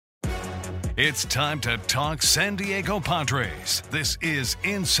It's time to talk San Diego Padres. This is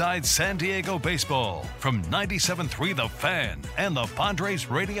Inside San Diego Baseball from 97.3 The Fan and the Padres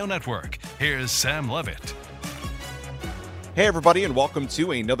Radio Network. Here's Sam Levitt. Hey everybody, and welcome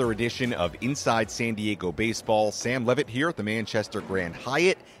to another edition of Inside San Diego Baseball. Sam Levitt here at the Manchester Grand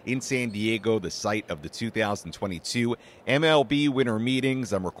Hyatt in San Diego, the site of the 2022 MLB Winter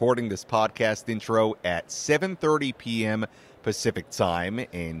Meetings. I'm recording this podcast intro at 7:30 p.m. Pacific time,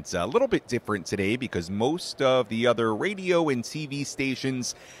 and a little bit different today because most of the other radio and TV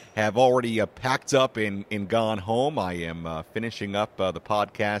stations have already packed up and gone home. I am finishing up the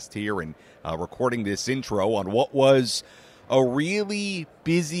podcast here and recording this intro on what was a really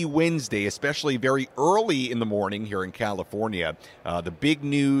busy Wednesday, especially very early in the morning here in California. The big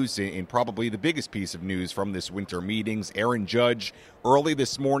news, and probably the biggest piece of news from this winter meetings, Aaron Judge early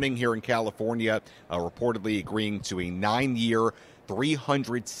this morning here in California, reportedly agreeing to a 9-year,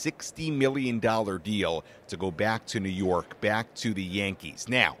 $360 million deal to go back to New York, back to the Yankees.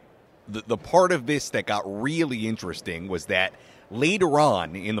 Now, the part of this that got really interesting was that later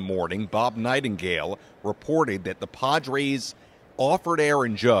on in the morning, Bob Nightingale reported that the Padres offered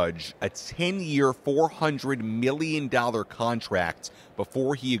Aaron Judge a 10-year, $400 million contract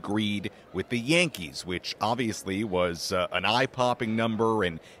before he agreed with the Yankees, which obviously was an eye-popping number,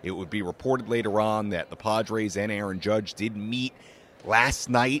 and it would be reported later on that the Padres and Aaron Judge did meet last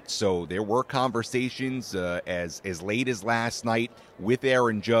night, so there were conversations as late as last night with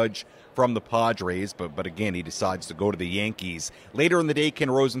Aaron Judge from the Padres, but again, he decides to go to the Yankees. Later in the day, Ken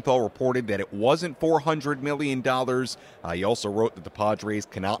Rosenthal reported that it wasn't $400 million. He also wrote that the Padres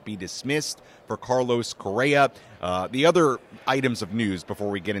cannot be dismissed for Carlos Correa. The other items of news before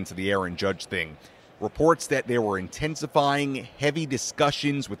we get into the Aaron Judge thing, reports that there were intensifying heavy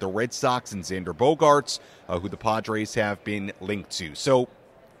discussions with the Red Sox and Xander Bogaerts, who the Padres have been linked to. So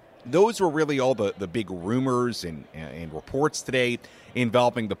those were really all the big rumors and reports today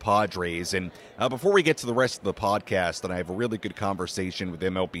involving the Padres. And before we get to the rest of the podcast, and I have a really good conversation with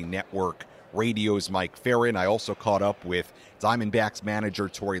MLB Network Radio's Mike Ferrin. I also caught up with Diamondbacks manager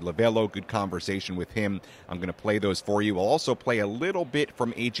Torey Luvullo. Good conversation with him. I'm going to play those for you. I'll also play a little bit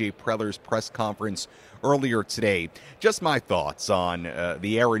from A.J. Preller's press conference earlier today. Just my thoughts on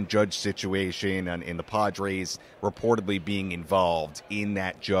the Aaron Judge situation and the Padres reportedly being involved in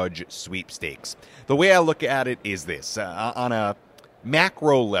that Judge sweepstakes. The way I look at it is this. On a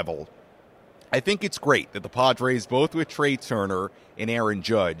macro level, I think it's great that the Padres, both with Trey Turner and Aaron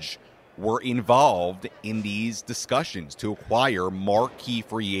Judge, were involved in these discussions to acquire marquee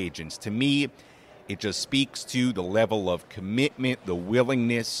free agents. To me, it just speaks to the level of commitment, the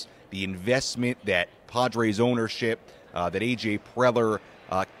willingness, the investment that Padres ownership, that A.J. Preller,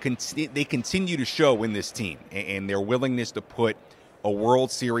 they continue to show in this team, and their willingness to put a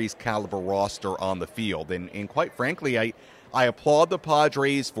World Series caliber roster on the field. And quite frankly, I applaud the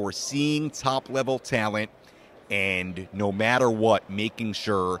Padres for seeing top-level talent and no matter what, making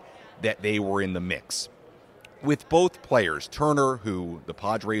sure that they were in the mix. With both players, Turner, who the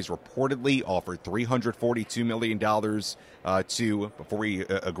Padres reportedly offered $342 million to before he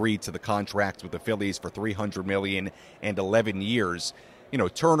agreed to the contract with the Phillies for $300 million and 11 years. You know,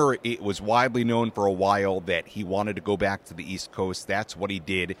 Turner, it was widely known for a while that he wanted to go back to the East Coast. That's what he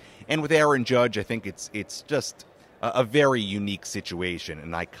did. And with Aaron Judge, I think it's just a very unique situation,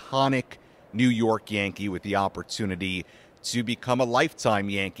 an iconic New York Yankee with the opportunity to become a lifetime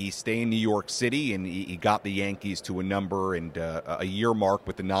Yankee, stay in New York City, and he got the Yankees to a number and a year mark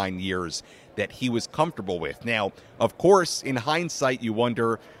with the 9 years that he was comfortable with. Now, of course, in hindsight, you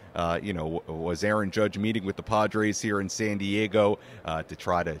wonder, was Aaron Judge meeting with the Padres here in San Diego to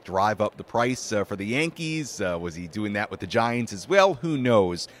try to drive up the price for the Yankees? Was he doing that with the Giants as well? Who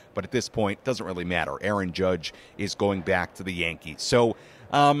knows? But at this point, it doesn't really matter. Aaron Judge is going back to the Yankees. So,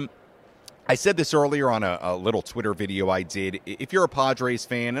 I said this earlier on a little Twitter video I did. If you're a Padres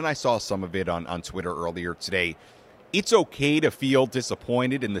fan, and I saw some of it on Twitter earlier today, it's okay to feel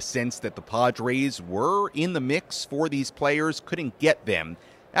disappointed in the sense that the Padres were in the mix for these players, couldn't get them.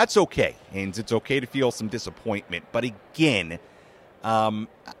 That's okay, and it's okay to feel some disappointment. But again,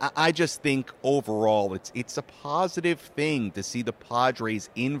 I just think overall it's a positive thing to see the Padres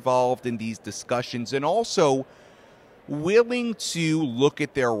involved in these discussions and also willing to look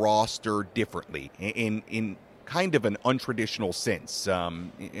at their roster differently in kind of an untraditional sense.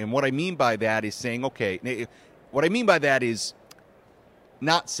 And what I mean by that is saying, okay, what I mean by that is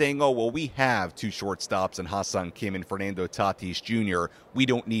not saying, oh, well, we have two shortstops in Ha-Seong Kim and Fernando Tatis Jr. We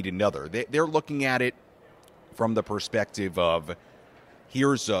don't need another. They're looking at it from the perspective of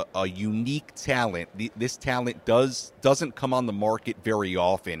here's a unique talent. This talent doesn't come on the market very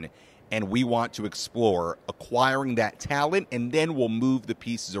often. and we want to explore acquiring that talent, and then we'll move the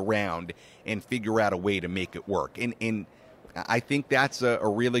pieces around and figure out a way to make it work. And I think that's a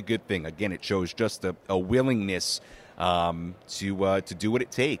really good thing. Again, it shows just a willingness to do what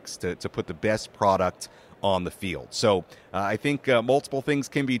it takes to put the best product on the field. So I think multiple things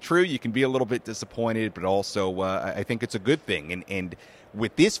can be true. You can be a little bit disappointed, but also I think it's a good thing. And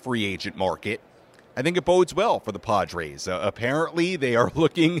with this free agent market, I think it bodes well for the Padres. Apparently, they are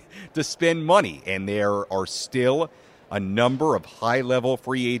looking to spend money, and there are still a number of high-level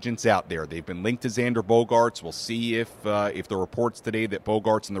free agents out there. They've been linked to Xander Bogaerts. We'll see if the reports today that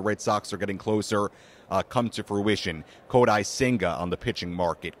Bogaerts and the Red Sox are getting closer come to fruition. Kodai Senga on the pitching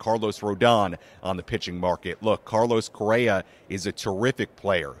market. Carlos Rodon on the pitching market. Look, Carlos Correa is a terrific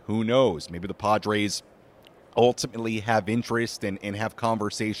player. Who knows? Maybe the Padres ultimately have interest and have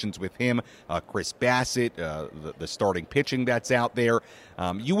conversations with him. Chris Bassett, the starting pitching that's out there.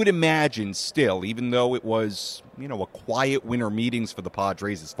 You would imagine still, even though it was, a quiet winter meetings for the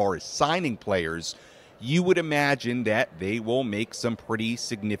Padres as far as signing players, you would imagine that they will make some pretty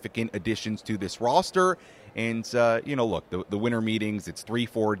significant additions to this roster. And, look, the winter meetings, it's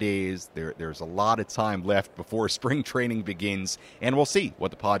 3-4 days. There's a lot of time left before spring training begins, and we'll see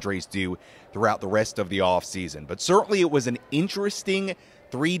what the Padres do throughout the rest of the offseason. But certainly it was an interesting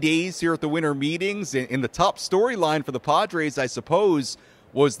 3 days here at the winter meetings. And the top storyline for the Padres, I suppose,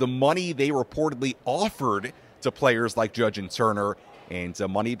 was the money they reportedly offered to players like Judge and Turner, and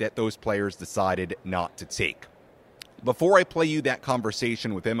money that those players decided not to take. Before I play you that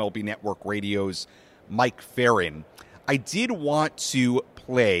conversation with MLB Network Radio's Mike Ferrin, I did want to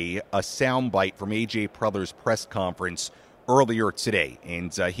play a soundbite from A.J. Preller's press conference earlier today,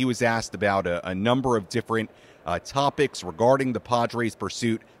 and he was asked about a number of different topics regarding the Padres'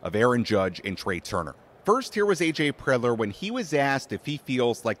 pursuit of Aaron Judge and Trey Turner. First, here was A.J. Preller when he was asked if he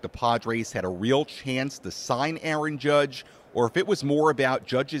feels like the Padres had a real chance to sign Aaron Judge, or if it was more about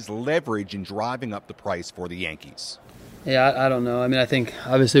Judge's leverage in driving up the price for the Yankees. Yeah, I don't know. I mean, I think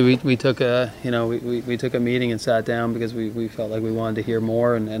obviously we took a we took a meeting and sat down because we felt like we wanted to hear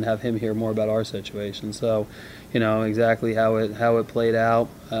more and have him hear more about our situation. So, exactly how it played out.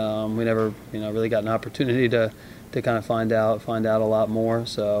 We never really got an opportunity to kind of find out a lot more.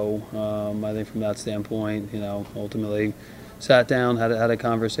 So I think from that standpoint, ultimately sat down, had a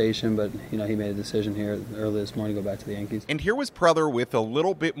conversation, but he made a decision here early this morning to go back to the Yankees. And here was Preller with a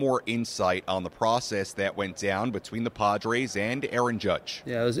little bit more insight on the process that went down between the Padres and Aaron Judge.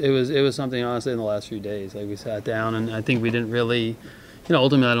 Yeah, it was something honestly in the last few days. Like we sat down, and I think we didn't really,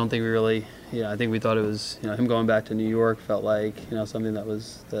 ultimately I don't think we really. I think we thought it was, him going back to New York felt like, something that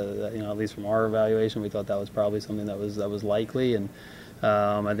was, at least from our evaluation, we thought that was probably something that was likely. And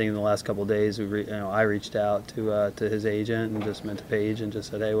I think in the last couple of days, I reached out to his agent and just went to Paige and just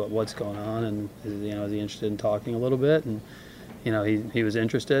said, hey, what's going on? And is he interested in talking a little bit? And he was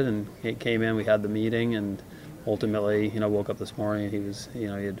interested, and he came in. We had the meeting, and ultimately, woke up this morning and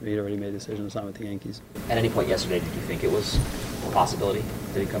he'd already made a decision to sign with the Yankees. At any point yesterday, did you think it was a possibility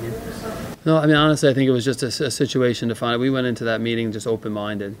that he'd come in? No, I mean, honestly, I think it was just a situation to find. We went into that meeting just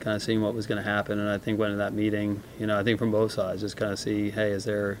open-minded, kind of seeing what was going to happen, and I think went into that meeting, I think from both sides, just kind of see, hey, is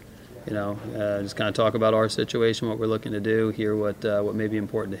there, just kind of talk about our situation, what we're looking to do, hear what may be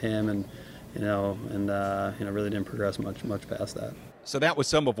important to him, and really didn't progress much past that. So that was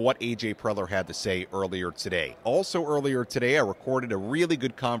some of what A.J. Preller had to say earlier today. Also earlier today, I recorded a really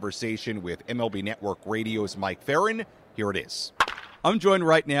good conversation with MLB Network Radio's Mike Ferrin. Here it is. I'm joined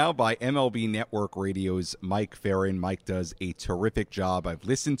right now by MLB Network Radio's Mike Ferrin. Mike does a terrific job. I've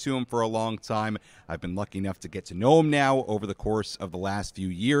listened to him for a long time. I've been lucky enough to get to know him now over the course of the last few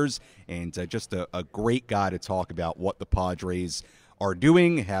years, and just a great guy to talk about what the Padres are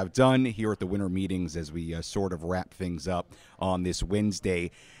doing, have done here at the winter meetings as we sort of wrap things up on this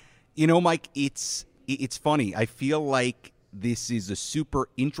Wednesday. Mike, it's funny. I feel like this is a super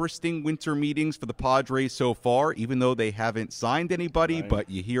interesting winter meetings for the Padres so far, even though they haven't signed anybody. Right. But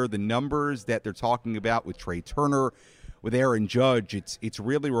you hear the numbers that they're talking about with Trey Turner, with Aaron Judge. It's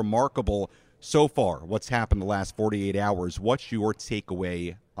really remarkable so far what's happened the last 48 hours. What's your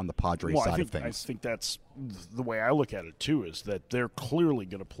takeaway on the Padres side of things? I think that's the way I look at it, too, is that they're clearly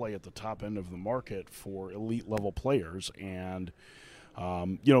going to play at the top end of the market for elite-level players. And,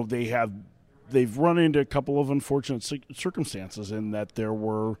 they've run into a couple of unfortunate circumstances in that there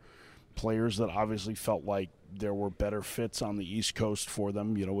were players that obviously felt like there were better fits on the East Coast for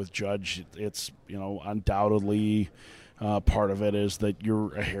them. With Judge, it's, undoubtedly part of it is that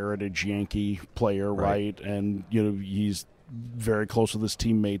you're a heritage Yankee player, right? And, he's very close with his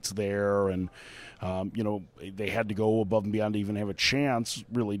teammates there, and they had to go above and beyond to even have a chance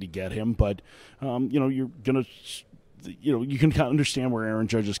really to get him. But you're gonna. You can kind of understand where Aaron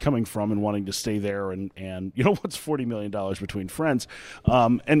Judge is coming from and wanting to stay there, and what's $40 million between friends,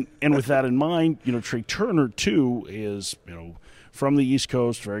 and with that in mind, Trey Turner too is from the East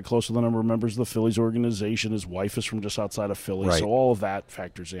Coast, very close to the number of members of the Phillies organization. His wife is from just outside of Philly, right. So all of that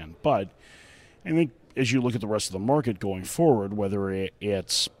factors in. But I think as you look at the rest of the market going forward, whether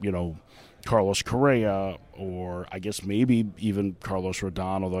it's Carlos Correa, or I guess maybe even Carlos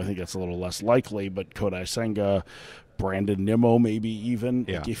Rodon, although I think that's a little less likely, but Kodai Senga, Brandon Nimmo, maybe even.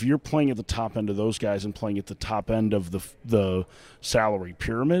 Yeah. Like if you're playing at the top end of those guys and playing at the top end of the salary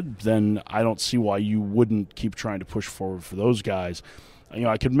pyramid, then I don't see why you wouldn't keep trying to push forward for those guys.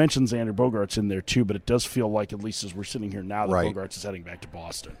 I could mention Xander Bogaerts in there too, but it does feel like, at least as we're sitting here now, that right. Bogaerts is heading back to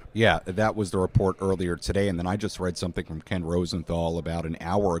Boston. Yeah, that was the report earlier today, and then I just read something from Ken Rosenthal about an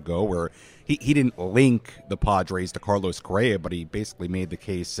hour ago where he didn't link the Padres to Carlos Correa, but he basically made the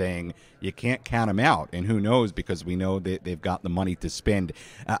case saying you can't count him out, and who knows, because we know that they've got the money to spend.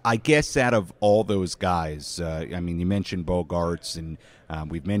 I guess out of all those guys, you mentioned Bogaerts, and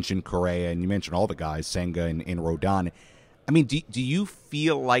we've mentioned Correa, and you mentioned all the guys, Senga and Rodon. Do you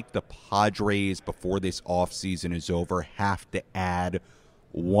feel like the Padres, before this offseason is over, have to add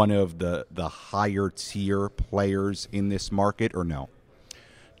one of the higher-tier players in this market, or no?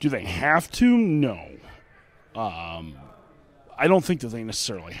 Do they have to? No. I don't think that they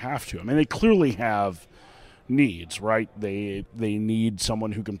necessarily have to. They clearly have needs, right? They need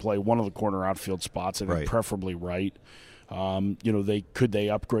someone who can play one of the corner outfield spots, I think, right. Preferably right. Could they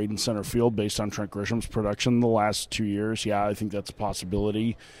upgrade in center field based on Trent Grisham's production in the last 2 years? Yeah, I think that's a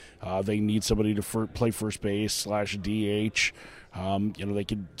possibility. They need somebody to play first base / DH. They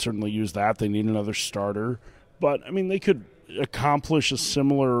could certainly use that. They need another starter. But, they could accomplish a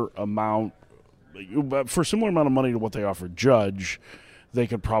similar amount, for a similar amount of money to what they offered Judge. They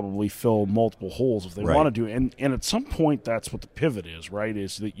could probably fill multiple holes if they right. wanted to. And at some point, that's what the pivot is, right,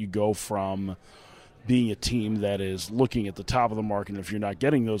 is that you go from being a team that is looking at the top of the market, and if you're not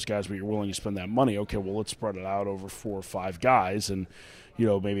getting those guys but you're willing to spend that money, okay, well, let's spread it out over 4 or 5 guys, and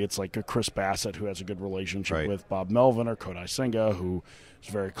maybe it's like a Chris Bassett who has a good relationship right. with Bob Melvin, or Kodai Senga, who is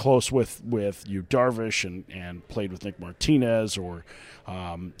very close with Yu Darvish and played with Nick Martinez, or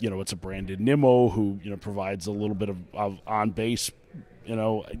it's a Brandon Nimmo who provides a little bit of on base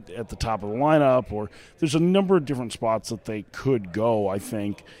at the top of the lineup, or there's a number of different spots that they could go, I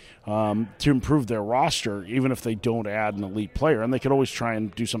think, to improve their roster, even if they don't add an elite player. And they could always try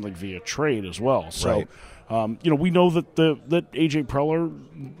and do something via trade as well. So, right. We know that A.J. Preller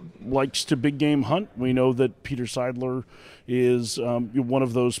likes to big game hunt. We know that Peter Seidler is one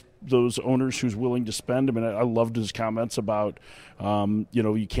of those owners who's willing to spend. I loved his comments about,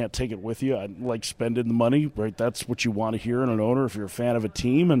 you can't take it with you. I like spending the money, right? That's what you want to hear in an owner if you're a fan of a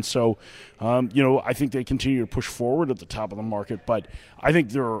team. And so, I think they continue to push forward at the top of the market. But I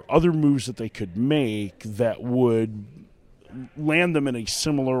think there are other moves that they could make that would land them in a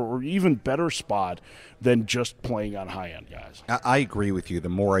similar or even better spot than just playing on high-end guys. I agree with you. The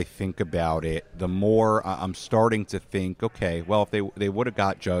more I think about it, the more I'm starting to think, okay, well, if they would have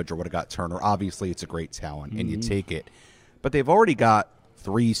got Judge or would have got Turner, obviously it's a great talent, and you take it. But they've already got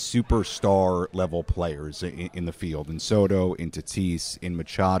 3 superstar-level players in the field, in Soto, in Tatis, in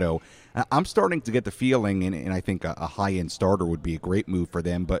Machado. I'm starting to get the feeling, and I think a high-end starter would be a great move for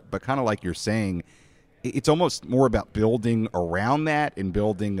them, but kind of like you're saying, it's almost more about building around that and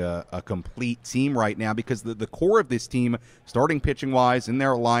building a complete team right now, because the core of this team, starting pitching-wise, in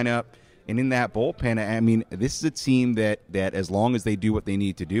their lineup and in that bullpen, this is a team that as long as they do what they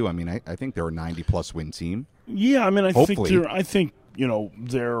need to do, I think they're a 90-plus win team. Yeah, Hopefully. I think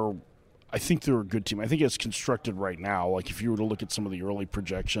they're a good team. I think it's constructed right now. Like if you were to look at some of the early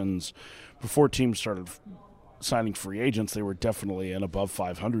projections before teams started signing free agents, they were definitely an above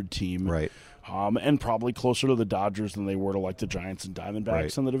 500 team. Right. And probably closer to the Dodgers than they were to like the Giants and Diamondbacks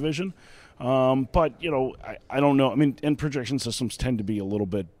right. in the division. But, I don't know. And projection systems tend to be a little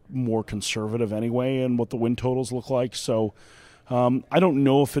bit more conservative anyway in what the win totals look like. So I don't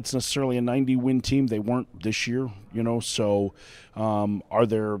know if it's necessarily a 90-win team. They weren't this year, So are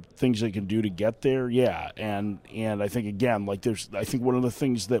there things they can do to get there? Yeah. And I think, again, I think one of the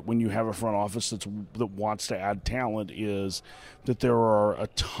things that when you have a front office that wants to add talent is that there are a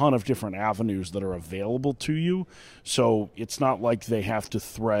ton of different avenues that are available to you. So it's not like they have to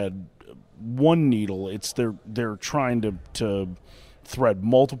thread one needle. It's they're trying to thread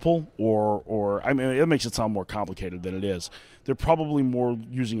multiple, or I mean, it makes it sound more complicated than it is. They're probably more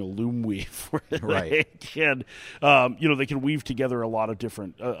using a loom weave, where Right. they can weave together a lot of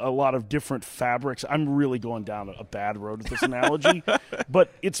different fabrics. I'm really going down a bad road with this analogy,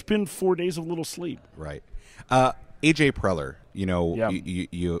 but it's been 4 days of little sleep. Right. AJ Preller,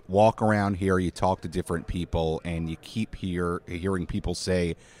 you walk around here, you talk to different people, and you keep hearing people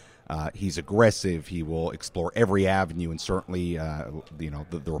say he's aggressive. He will explore every avenue, and certainly,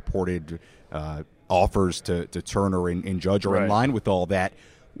 the reported offers to Turner and Judge are in line with all that.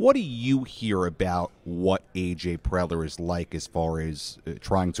 What do you hear about what A.J. Preller is like as far as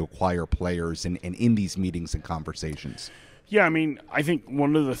trying to acquire players and in these meetings and conversations? Yeah, I mean, I think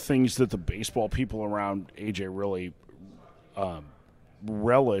one of the things that the baseball people around A.J. really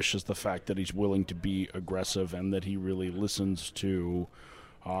relish is the fact that he's willing to be aggressive and that he really listens to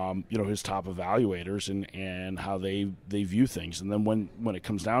his top evaluators and how they view things. And then when it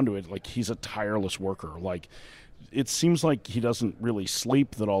comes down to it, like, he's a tireless worker. Like, it seems like he doesn't really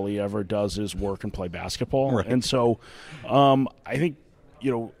sleep, that all he ever does is work and play basketball. Right. And so I think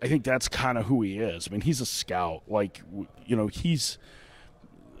that's kind of who he is. I mean, he's a scout. Like,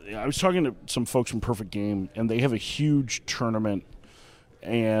 I was talking to some folks from Perfect Game, and they have a huge tournament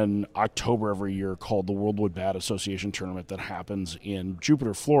in October every year called the Worldwood Bat Association Tournament that happens in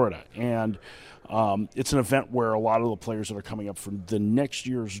Jupiter, Florida. And it's an event where a lot of the players that are coming up for the next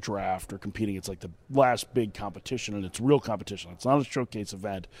year's draft are competing. It's like the last big competition, and it's real competition. It's not a showcase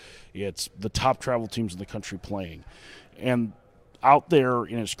event. It's the top travel teams in the country playing. And out there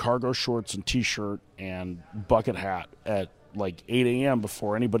in his cargo shorts and T-shirt and bucket hat at like 8 a.m.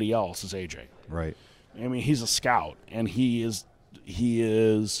 before anybody else is AJ. Right. I mean, he's a scout, and he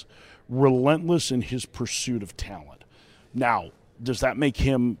is relentless in his pursuit of talent. Now, does that make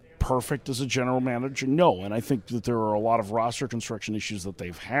him perfect as a general manager? No, and I think that there are a lot of roster construction issues that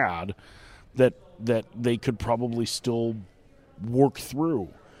they've had that they could probably still work through.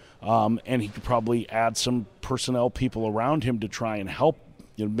 And he could probably add some personnel people around him to try and help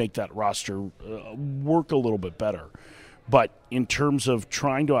make that roster work a little bit better. But in terms of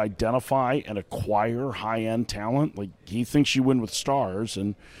trying to identify and acquire high-end talent, like, he thinks you win with stars,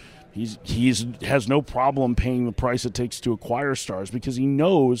 and he has no problem paying the price it takes to acquire stars, because he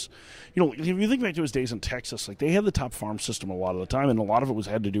knows, if you think back to his days in Texas, like, they had the top farm system a lot of the time, and a lot of it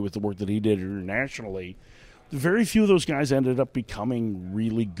had to do with the work that he did internationally. Very few of those guys ended up becoming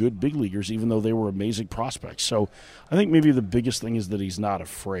really good big leaguers, even though they were amazing prospects. So I think maybe the biggest thing is that he's not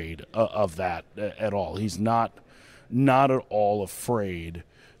afraid of that at all. He's not at all afraid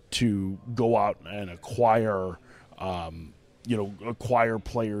to go out and acquire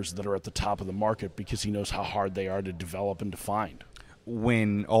players that are at the top of the market, because he knows how hard they are to develop and to find.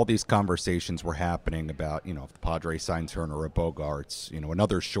 When all these conversations were happening about, if the Padres signed Turner or Bogarts,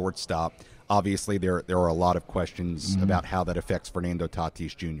 another shortstop, obviously there are a lot of questions about how that affects Fernando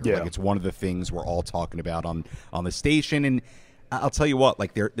Tatis Jr. Yeah. Like, it's one of the things we're all talking about on the station. And I'll tell you what,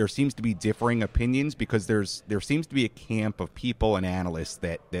 like, there seems to be differing opinions, because there seems to be a camp of people and analysts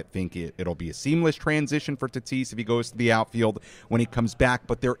that think it'll be a seamless transition for Tatis if he goes to the outfield when he comes back.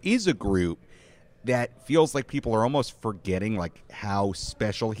 But there is a group that feels like people are almost forgetting, like, how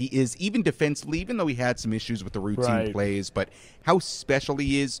special he is, even defensively, even though he had some issues with the routine plays, but how special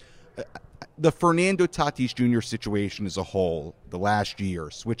he is. The Fernando Tatis Jr. situation as a whole, the last year,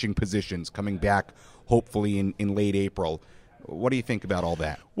 switching positions, coming back hopefully in late April. What do you think about all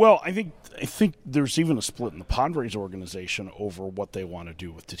that? Well, I think there's even a split in the Padres organization over what they want to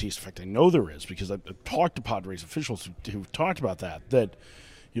do with Tatis. In fact, I know there is, because I've talked to Padres officials who've talked about that,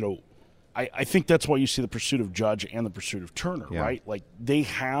 I think that's why you see the pursuit of Judge and the pursuit of Turner, right? Like, they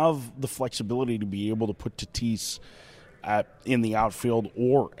have the flexibility to be able to put Tatis in the outfield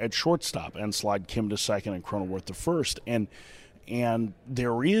or at shortstop and slide Kim to second and Cronenworth to first. And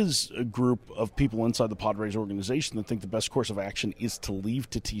there is a group of people inside the Padres organization that think the best course of action is to leave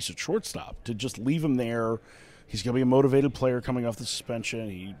Tatis at shortstop, to just leave him there. He's going to be a motivated player coming off the suspension.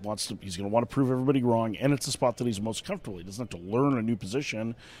 He's going to want to prove everybody wrong, and it's a spot that he's most comfortable. He doesn't have to learn a new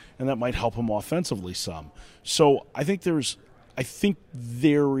position, and that might help him offensively some. So I think there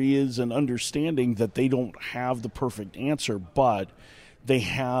is an understanding that they don't have the perfect answer, but they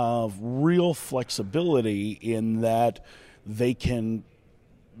have real flexibility in that they can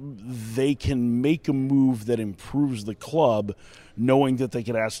make a move that improves the club, knowing that they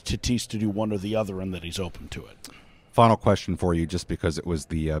could ask Tatis to do one or the other and that he's open to it. Final question for you, just because it was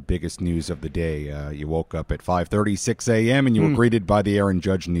the biggest news of the day. You woke up at 5:36 a.m. and you were greeted by the Aaron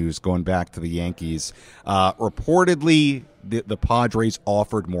Judge news going back to the Yankees. Reportedly, the Padres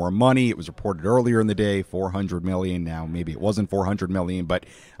offered more money. It was reported earlier in the day, $400 million. Now, maybe it wasn't $400 million, but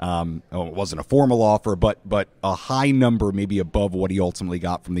it wasn't a formal offer, but a high number, maybe above what he ultimately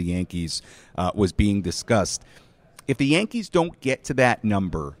got from the Yankees, was being discussed. If the Yankees don't get to that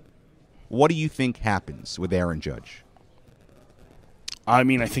number, what do you think happens with Aaron Judge? I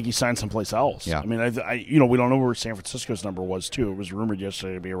mean, I think he signed someplace else. Yeah. I mean, we don't know where San Francisco's number was, too. It was rumored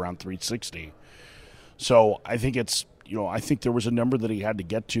yesterday to be around 360. So I think I think there was a number that he had to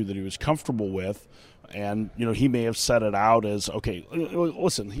get to that he was comfortable with. And, he may have set it out as, okay,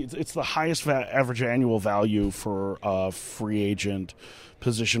 listen, it's the highest average annual value for a free agent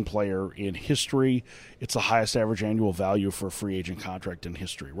position player in history. It's the highest average annual value for a free agent contract in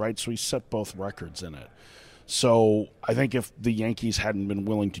history, right? So he set both records in it. So I think if the Yankees hadn't been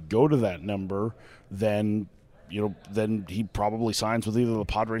willing to go to that number, then he probably signs with either the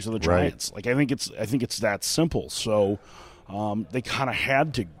Padres or the Giants. Right. Like I think it's that simple. So they kind of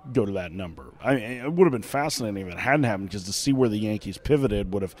had to go to that number. I mean, it would have been fascinating if it hadn't happened, because to see where the Yankees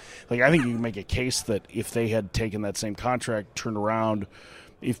pivoted would have, I think you can make a case that if they had taken that same contract, turned around,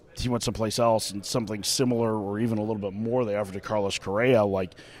 if he went someplace else and something similar or even a little bit more they offered to Carlos Correa,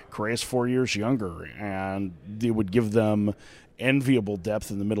 like Correa's 4 years younger, and they would give them enviable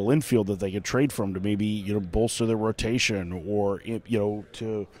depth in the middle infield that they could trade from to maybe bolster their rotation, or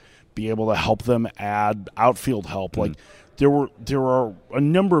to be able to help them add outfield help. Like there are a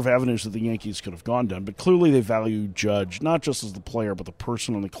number of avenues that the Yankees could have gone down, but clearly they value Judge not just as the player but the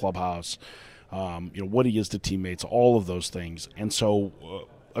person in the clubhouse. What he is to teammates, all of those things. And so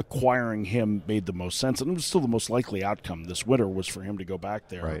acquiring him made the most sense. And it was still the most likely outcome this winter was for him to go back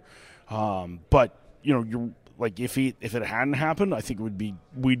there. Right. But, you're like, if it hadn't happened, I think we'd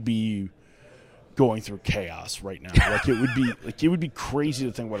be going through chaos right now. It would be crazy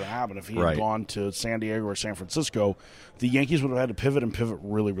to think what would happen if he had gone to San Diego or San Francisco. The Yankees would have had to pivot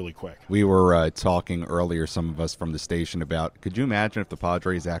really, really quick. We were talking earlier, some of us from the station, about, could you imagine if the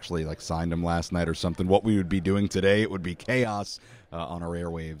Padres actually signed him last night or something? What we would be doing today? It would be chaos on our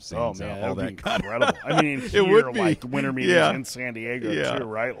airwaves. And, man, that would be incredible. I mean, it would be winter meetings in San Diego too,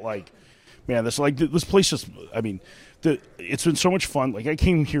 right? Man, this place just, it's been so much fun. I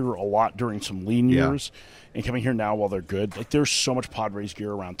came here a lot during some lean years, and coming here now while they're good. There's so much Padres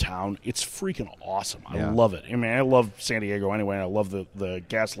gear around town. It's freaking awesome. I love it. I mean, I love San Diego anyway. And I love the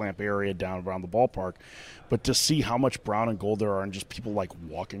gas lamp area down around the ballpark. But to see how much brown and gold there are and just people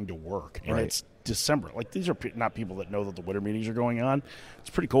walking to work. And it's December. These are not people that know that the winter meetings are going on. It's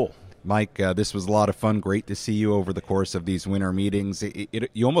pretty cool. Mike, this was a lot of fun. Great to see you over the course of these winter meetings.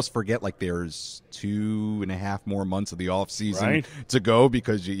 You almost forget there's 2.5 more months of the off season to go,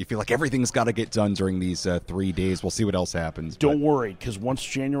 because you feel like everything's got to get done during these 3 days. We'll see what else happens. Don't worry, because once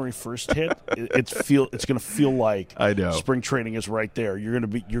January 1st hit, it's going to feel like spring training is right there.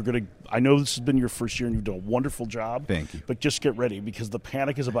 I know this has been your first year and you've done a wonderful job. Thank you. But just get ready, because the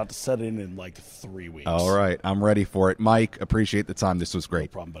panic is about to set in 3 weeks. All right, I'm ready for it. Mike, appreciate the time. This was great.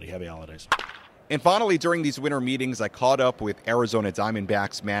 No problem, buddy. Happy holidays. And finally, during these winter meetings, I caught up with Arizona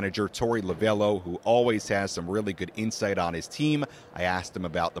Diamondbacks manager Torey Luvullo, who always has some really good insight on his team. I asked him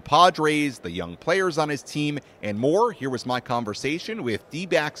about the Padres, the young players on his team, and more. Here was my conversation with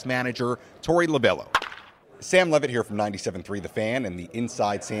D-backs manager Torey Luvullo. Sam Levitt here from 97.3 The Fan and the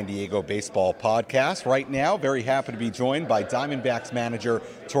Inside San Diego Baseball podcast. Right now, very happy to be joined by Diamondbacks manager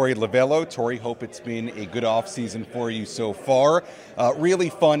Torey Luvullo. Torey, hope it's been a good offseason for you so far. Really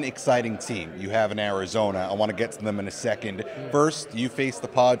fun, exciting team you have in Arizona. I want to get to them in a second. First, you faced the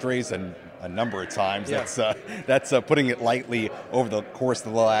Padres a number of times. Yeah. That's putting it lightly over the course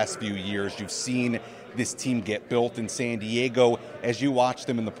of the last few years. You've seen this team get built in San Diego. As you watch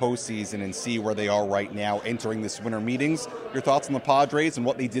them in the postseason and see where they are right now entering this winter meetings, your thoughts on the Padres and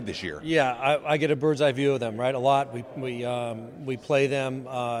what they did this year? Yeah, I get a bird's eye view of them, right? A lot. We play them,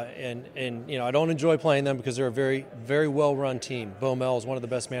 and I don't enjoy playing them because they're a very, very well-run team. Bo Mel is one of the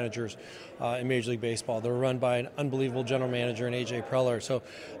best managers in Major League Baseball. They're run by an unbelievable general manager in A.J. Preller. So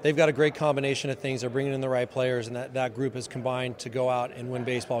they've got a great combination of things. They're bringing in the right players, and that group has combined to go out and win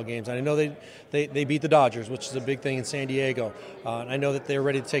baseball games. And I know they beat the Dodgers, which is a big thing in San Diego. And I know that they're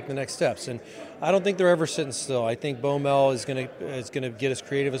ready to take the next steps. And I don't think they're ever sitting still. I think Bo Mel is going to get as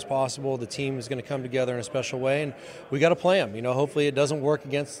creative as possible. The team is going to come together in a special way, and we got to play them. Hopefully it doesn't work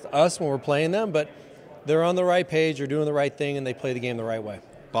against us when we're playing them, but they're on the right page, they're doing the right thing, and they play the game the right way.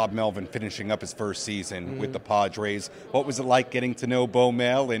 Bob Melvin finishing up his first season with the Padres. What was it like getting to know Bo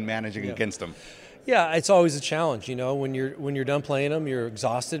Mel and managing against him? Yeah, it's always a challenge, when you're done playing him, you're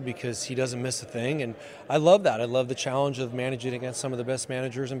exhausted because he doesn't miss a thing, and I love that. I love the challenge of managing against some of the best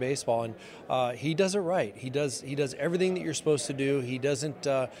managers in baseball, and he does it right. He does everything that you're supposed to do. He doesn't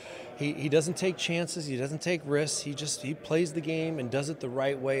he doesn't take chances. He doesn't take risks. He plays the game and does it the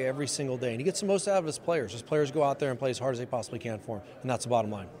right way every single day, and he gets the most out of his players. His players go out there and play as hard as they possibly can for him, and that's the bottom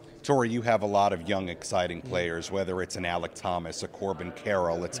line. Torey, you have a lot of young, exciting players, whether it's an Alec Thomas, a Corbin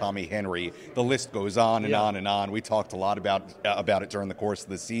Carroll, a Tommy Henry. The list goes on and on and on. We talked a lot about it during the course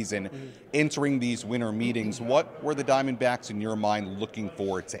of the season. Entering these winter meetings, what were the Diamondbacks, in your mind, looking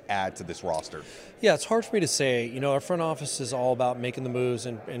for to add to this roster? Yeah, it's hard for me to say. Our front office is all about making the moves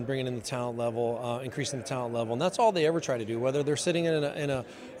and bringing in the talent level, increasing the talent level, and that's all they ever try to do. Whether they're sitting in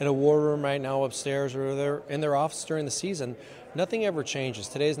a war room right now upstairs or they're in their office during the season, nothing ever changes.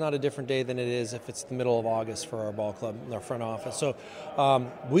 Today's not a different day than it is if it's the middle of August for our ball club and our front office. So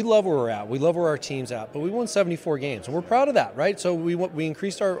we love where we're at. We love where our team's at. But we won 74 games, and we're proud of that, right? So we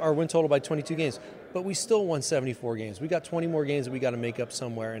increased our win total by 22 games. But we still won 74 games. We got 20 more games that we got to make up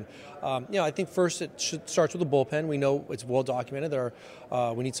somewhere. And I think first it starts with the bullpen. We know it's well documented.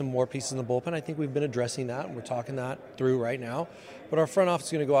 We need some more pieces in the bullpen. I think we've been addressing that, and we're talking that through right now. But our front office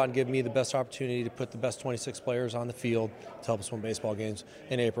is going to go out and give me the best opportunity to put the best 26 players on the field to help us win baseball games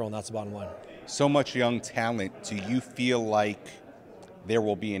in April, and that's the bottom line. So much young talent. Do you feel like there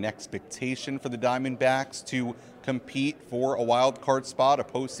will be an expectation for the Diamondbacks to compete for a wild card spot, a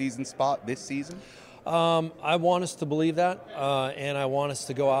postseason spot this season? I want us to believe that, and I want us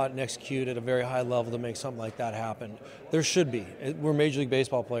to go out and execute at a very high level to make something like that happen. There should be. We're Major League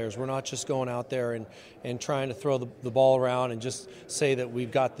Baseball players. We're not just going out there and trying to throw the ball around and just say that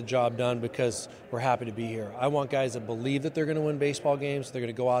we've got the job done because we're happy to be here. I want guys that believe that they're going to win baseball games. They're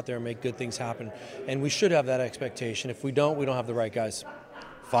going to go out there and make good things happen, and we should have that expectation. If we don't have the right guys.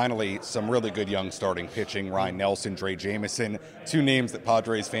 Finally, some really good young starting pitching. Ryan Nelson, Dre Jameson, two names that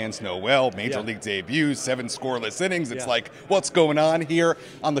Padres fans know well. Major League debuts, 7 scoreless innings. It's like, what's going on here?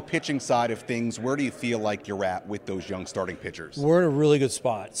 On the pitching side of things, where do you feel like you're at with those young starting pitchers? We're in a really good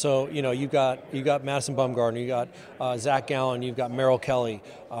spot. So, you've got Madison Bumgarner, you've got Zach Gallen, you've got Merrill Kelly,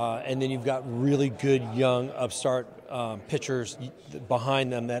 and then you've got really good young upstart pitchers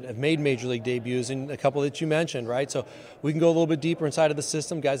behind them that have made Major League debuts, and a couple that you mentioned, right? So we can go a little bit deeper inside of the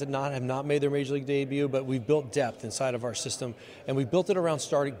system. Guys that have not made their Major League debut, but we've built depth inside of our system, and we built it around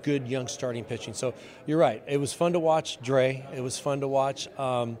good young starting pitching. So you're right. It was fun to watch Dre. It was fun to watch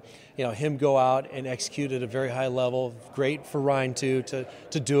him go out and execute at a very high level. Great for Ryan too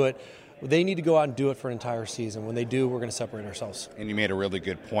to do it. They need to go out and do it for an entire season. When they do, we're going to separate ourselves. And you made a really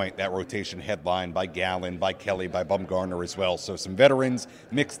good point. That rotation headline by Gallen, by Kelly, by Bumgarner as well. So some veterans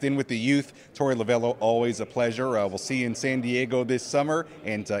mixed in with the youth. Torey Luvullo, always a pleasure. We'll see you in San Diego this summer,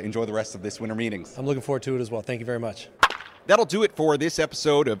 and enjoy the rest of this winter meetings. I'm looking forward to it as well. Thank you very much. That'll do it for this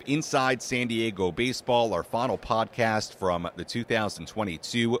episode of Inside San Diego Baseball, our final podcast from the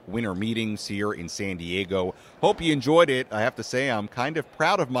 2022 winter meetings here in San Diego. Hope you enjoyed it. I have to say I'm kind of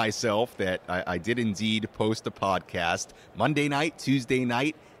proud of myself that I did indeed post a podcast Monday night, Tuesday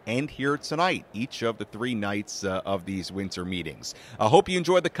night, and here tonight, each of the 3 nights of these winter meetings. I hope you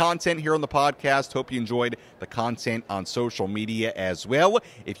enjoyed the content here on the podcast. Hope you enjoyed the content on social media as well.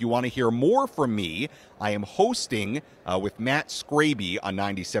 If you want to hear more from me, I am hosting with Matt Scraby on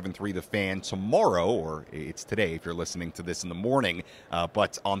 97.3 The Fan tomorrow, or it's today if you're listening to this in the morning.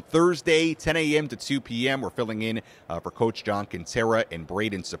 But on Thursday, 10 a.m. to 2 p.m., we're filling in for Coach John Quintera and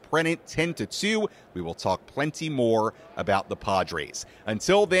Braden Suprenant. 10 to 2, we will talk plenty more about the Padres.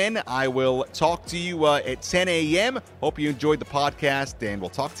 Until then, I will talk to you at 10 a.m. Hope you enjoyed the podcast, and we'll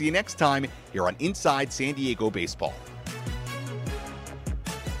talk to you next time here on Inside San Diego Baseball.